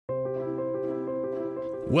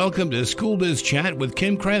Welcome to School Biz Chat with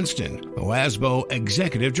Kim Cranston, OASBO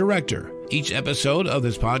Executive Director. Each episode of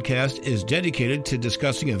this podcast is dedicated to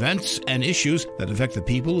discussing events and issues that affect the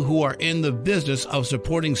people who are in the business of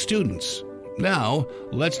supporting students. Now,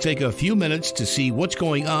 let's take a few minutes to see what's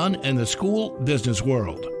going on in the school business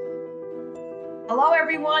world. Hello,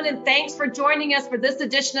 everyone, and thanks for joining us for this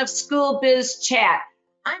edition of School Biz Chat.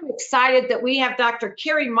 I'm excited that we have Dr.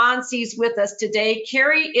 Kari Monsees with us today.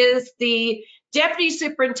 Kari is the Deputy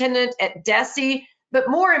Superintendent at DESE, but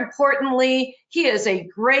more importantly, he is a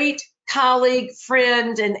great colleague,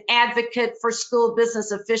 friend, and advocate for school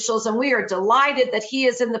business officials, and we are delighted that he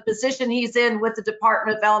is in the position he's in with the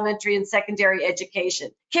Department of Elementary and Secondary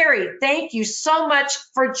Education. Kari, thank you so much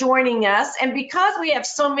for joining us, and because we have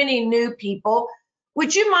so many new people,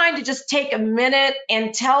 would you mind to just take a minute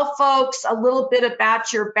and tell folks a little bit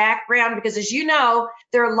about your background? Because as you know,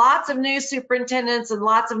 there are lots of new superintendents and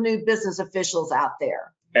lots of new business officials out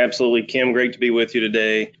there. Absolutely, Kim. Great to be with you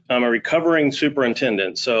today. I'm a recovering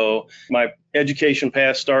superintendent. So my education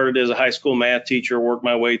path started as a high school math teacher, worked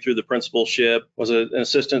my way through the principalship, was an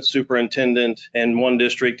assistant superintendent in one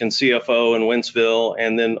district and CFO in Wentzville,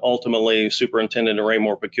 and then ultimately superintendent in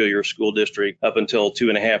Raymore Peculiar School District up until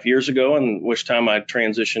 2.5 years ago, in which time I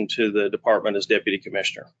transitioned to the department as deputy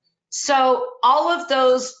commissioner. So all of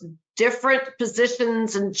those different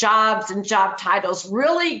positions and job titles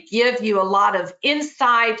really give you a lot of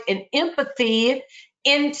insight and empathy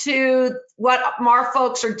into what our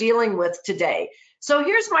folks are dealing with today. So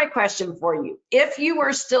here's my question for you. If you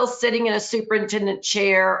were still sitting in a superintendent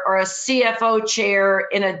chair or a CFO chair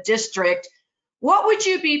in a district, what would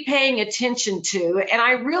you be paying attention to? And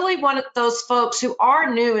I really wanted those folks who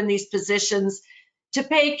are new in these positions to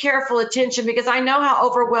pay careful attention, because I know how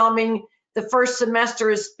overwhelming the first semester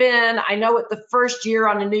has been. I know what the first year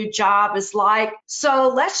on a new job is like.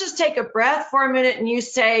 So let's just take a breath for a minute and you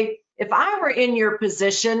say, if I were in your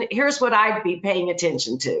position, here's what I'd be paying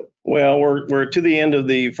attention to. Well, we're to the end of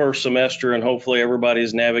the first semester, and hopefully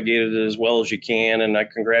everybody's navigated it as well as you can. And I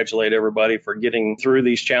congratulate everybody for getting through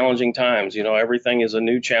these challenging times. You know, everything is a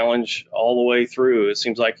new challenge all the way through. It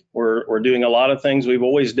seems like we're doing a lot of things we've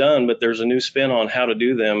always done, but there's a new spin on how to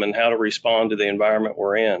do them and how to respond to the environment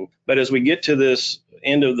we're in. But as we get to this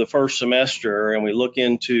end of the first semester and we look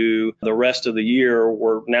into the rest of the year,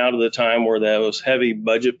 we're now to the time where those heavy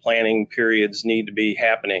budget planning periods need to be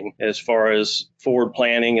happening as far as forward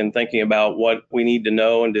planning and thinking about what we need to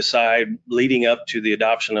know and decide leading up to the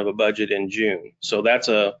adoption of a budget in June. So that's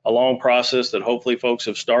a long process that hopefully folks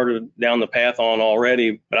have started down the path on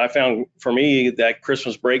already. But I found for me that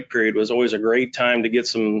Christmas break period was always a great time to get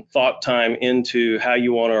some thought time into how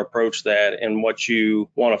you want to approach that and what you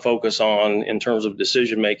want to focus on in terms of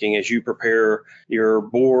decision making as you prepare your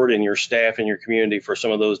board and your staff and your community for some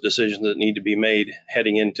of those decisions that need to be made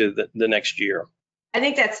heading into the next year. I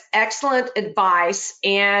think that's excellent advice.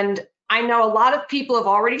 And I know a lot of people have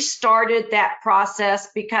already started that process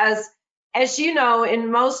because, as you know, in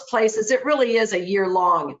most places, it really is a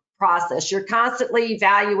year-long process. You're constantly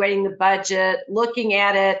evaluating the budget, looking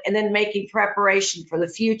at it, and then making preparation for the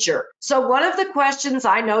future. So one of the questions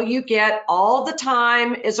I know you get all the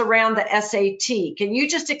time is around the SAT. Can you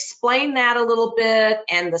just explain that a little bit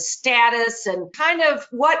and the status and kind of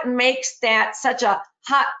what makes that such a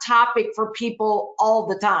hot topic for people all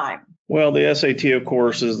the time? Well, the SAT, of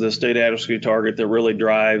course, is the state adequacy target that really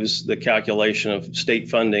drives the calculation of state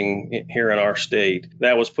funding here in our state.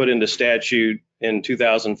 That was put into statute in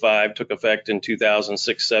 2005, took effect in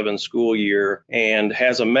 2006-07 school year, and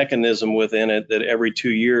has a mechanism within it that every 2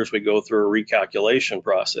 years we go through a recalculation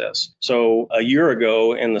process. So a year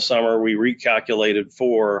ago in the summer, we recalculated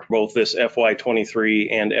for both this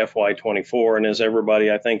FY23 and FY24. And as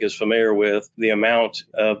everybody I think is familiar with, the amount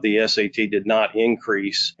of the SAT did not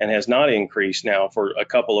increase and has not increased now for a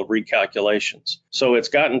couple of recalculations. So it's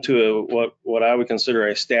gotten to what I would consider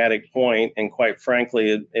a static point, and quite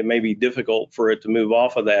frankly, it may be difficult for it to move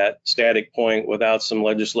off of that static point without some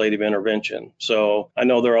legislative intervention. So I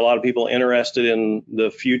know there are a lot of people interested in the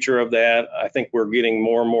future of that. I think we're getting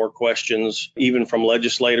more and more questions, even from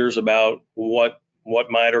legislators, about what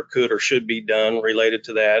might or could or should be done related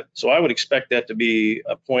to that. So I would expect that to be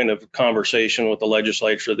a point of conversation with the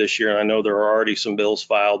legislature this year. And I know there are already some bills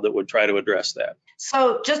filed that would try to address that.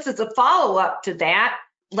 So just as a follow-up to that,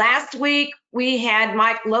 last week we had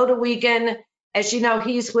Mike Lodewegan As you know,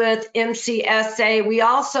 he's with MCSA. We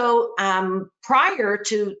also, prior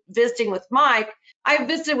to visiting with Mike, I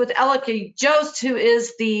visited with Elika Jost, who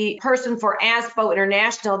is the person for ASBO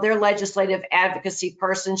International, their legislative advocacy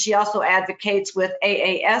person. She also advocates with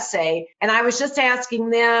AASA. And I was just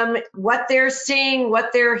asking them what they're seeing,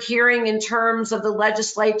 what they're hearing in terms of the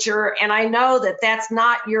legislature. And I know that that's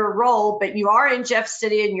not your role, but you are in Jeff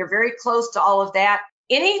City and you're very close to all of that.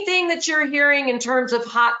 Anything that you're hearing in terms of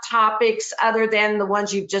hot topics other than the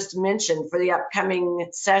ones you've just mentioned for the upcoming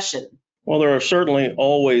session? Well, there are certainly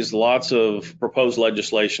always lots of proposed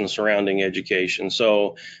legislation surrounding education.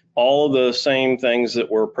 So all of the same things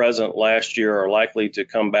that were present last year are likely to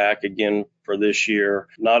come back again for this year,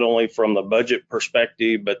 not only from the budget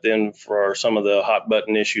perspective, but then for some of the hot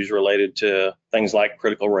button issues related to things like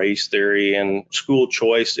critical race theory and school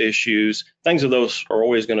choice issues. Things of those are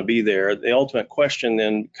always going to be there. The ultimate question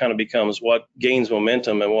then kind of becomes what gains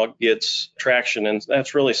momentum and what gets traction. And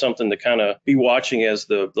that's really something to kind of be watching as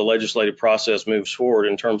the legislative process moves forward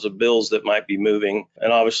in terms of bills that might be moving.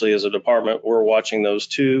 And obviously, as a department, we're watching those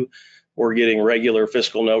too. We're getting regular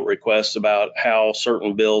fiscal note requests about how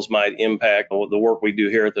certain bills might impact the work we do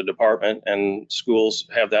here at the department, and schools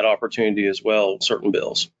have that opportunity as well, certain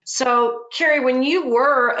bills. So, Kari, when you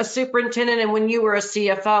were a superintendent and when you were a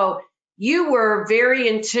CFO, you were very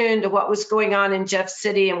in tune to what was going on in Jeff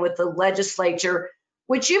City and with the legislature.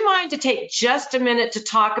 Would you mind to take just a minute to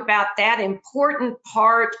talk about that important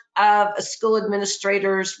part of a school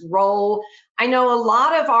administrator's role? I know a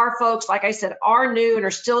lot of our folks, like I said, are new and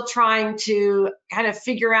are still trying to kind of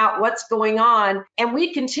figure out what's going on. And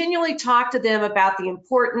we continually talk to them about the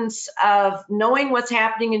importance of knowing what's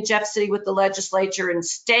happening in Jeff City with the legislature and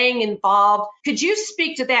staying involved. Could you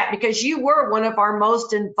speak to that? Because you were one of our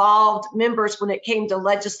most involved members when it came to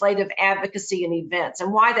legislative advocacy and events,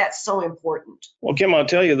 and why that's so important. Well, Kim, I'll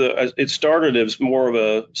tell you that it started as more of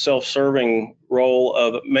a self-serving role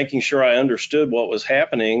of making sure I understood what was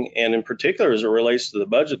happening. And in particular, as it relates to the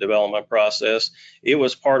budget development process, it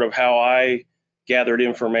was part of how I gathered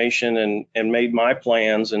information and made my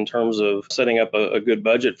plans in terms of setting up a good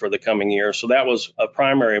budget for the coming year. So that was a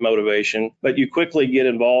primary motivation. But you quickly get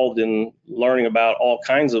involved in learning about all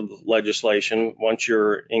kinds of legislation once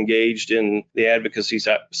you're engaged in the advocacy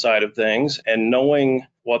side of things, and knowing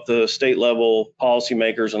what the state level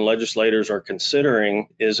policymakers and legislators are considering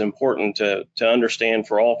is important to understand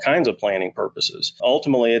for all kinds of planning purposes.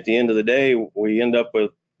 Ultimately, at the end of the day, we end up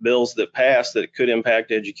with bills that pass that could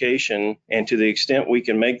impact education. And to the extent we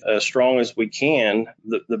can make as strong as we can,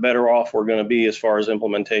 the better off we're going to be as far as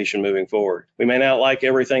implementation moving forward. We may not like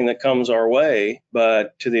everything that comes our way,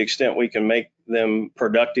 but to the extent we can make them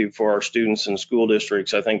productive for our students and school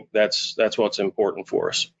districts, I think that's what's important for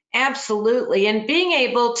us. Absolutely. And being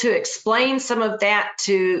able to explain some of that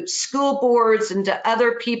to school boards and to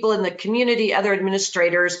other people in the community, other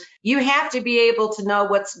administrators, you have to be able to know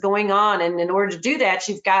what's going on. And in order to do that,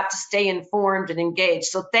 you've got to stay informed and engaged.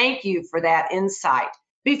 So thank you for that insight.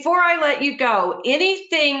 Before I let you go,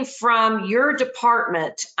 anything from your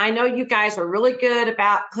department? I know you guys are really good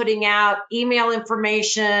about putting out email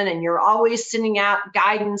information and you're always sending out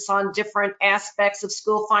guidance on different aspects of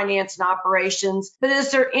school finance and operations. But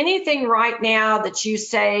is there anything right now that you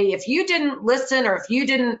say, if you didn't listen or if you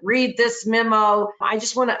didn't read this memo, I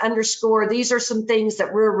just want to underscore these are some things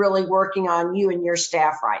that we're really working on, you and your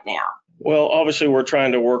staff right now? Well, obviously, we're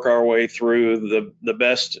trying to work our way through the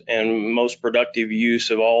best and most productive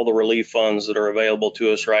use of all the relief funds that are available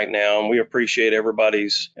to us right now. And we appreciate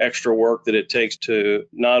everybody's extra work that it takes to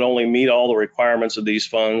not only meet all the requirements of these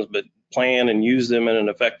funds, but plan and use them in an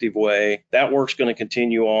effective way. That work's going to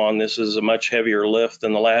continue on. This is a much heavier lift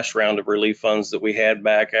than the last round of relief funds that we had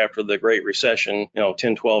back after the Great Recession,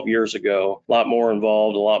 10, 12 years ago. A lot more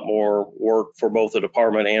involved, a lot more work for both the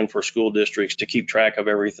department and for school districts to keep track of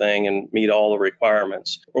everything and meet all the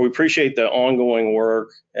requirements. But we appreciate the ongoing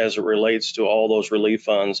work as it relates to all those relief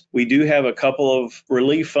funds. We do have a couple of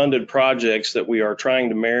relief funded projects that we are trying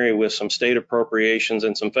to marry with some state appropriations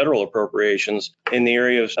and some federal appropriations in the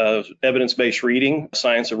area of evidence-based reading,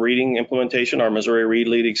 science of reading implementation, our Missouri Read,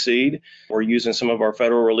 Lead, Exceed. We're using some of our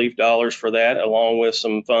federal relief dollars for that, along with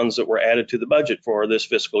some funds that were added to the budget for this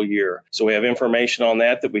fiscal year. So we have information on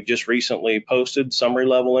that we just recently posted, summary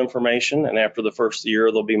level information. And after the first year,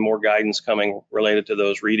 there'll be more guidance coming related to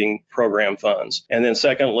those reading program funds. And then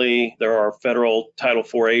secondly, there are federal Title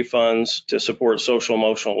IV-A funds to support social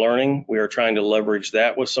emotional learning. We are trying to leverage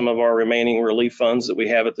that with some of our remaining relief funds that we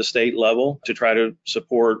have at the state level to try to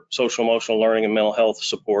support social social emotional learning and mental health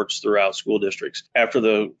supports throughout school districts. After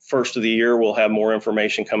the first of the year, we'll have more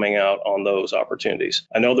information coming out on those opportunities.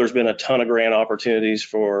 I know there's been a ton of grant opportunities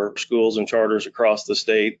for schools and charters across the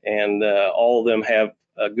state, and all of them have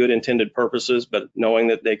good intended purposes, but knowing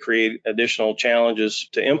that they create additional challenges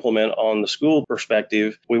to implement on the school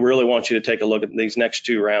perspective, we really want you to take a look at these next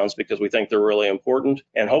 2 rounds because we think they're really important.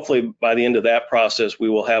 And hopefully by the end of that process, we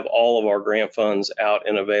will have all of our grant funds out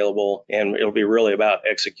and available, and it'll be really about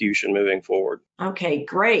execution moving forward. Okay,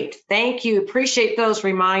 great. Thank you. Appreciate those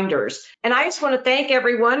reminders. And I just want to thank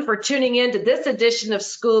everyone for tuning in to this edition of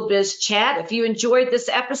School Biz Chat. If you enjoyed this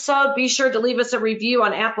episode, be sure to leave us a review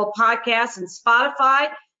on Apple Podcasts and Spotify.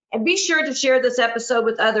 And be sure to share this episode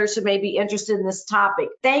with others who may be interested in this topic.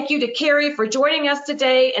 Thank you to Kari for joining us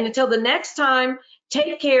today. And until the next time,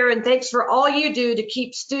 take care and thanks for all you do to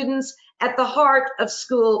keep students at the heart of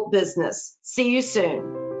school business. See you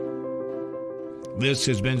soon. This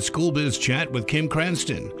has been School Biz Chat with Kim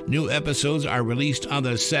Cranston. New episodes are released on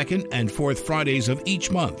the 2nd and 4th Fridays of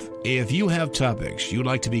each month. If you have topics you'd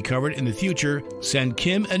like to be covered in the future, send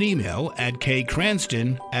Kim an email at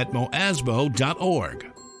kcranston@moasbo.org.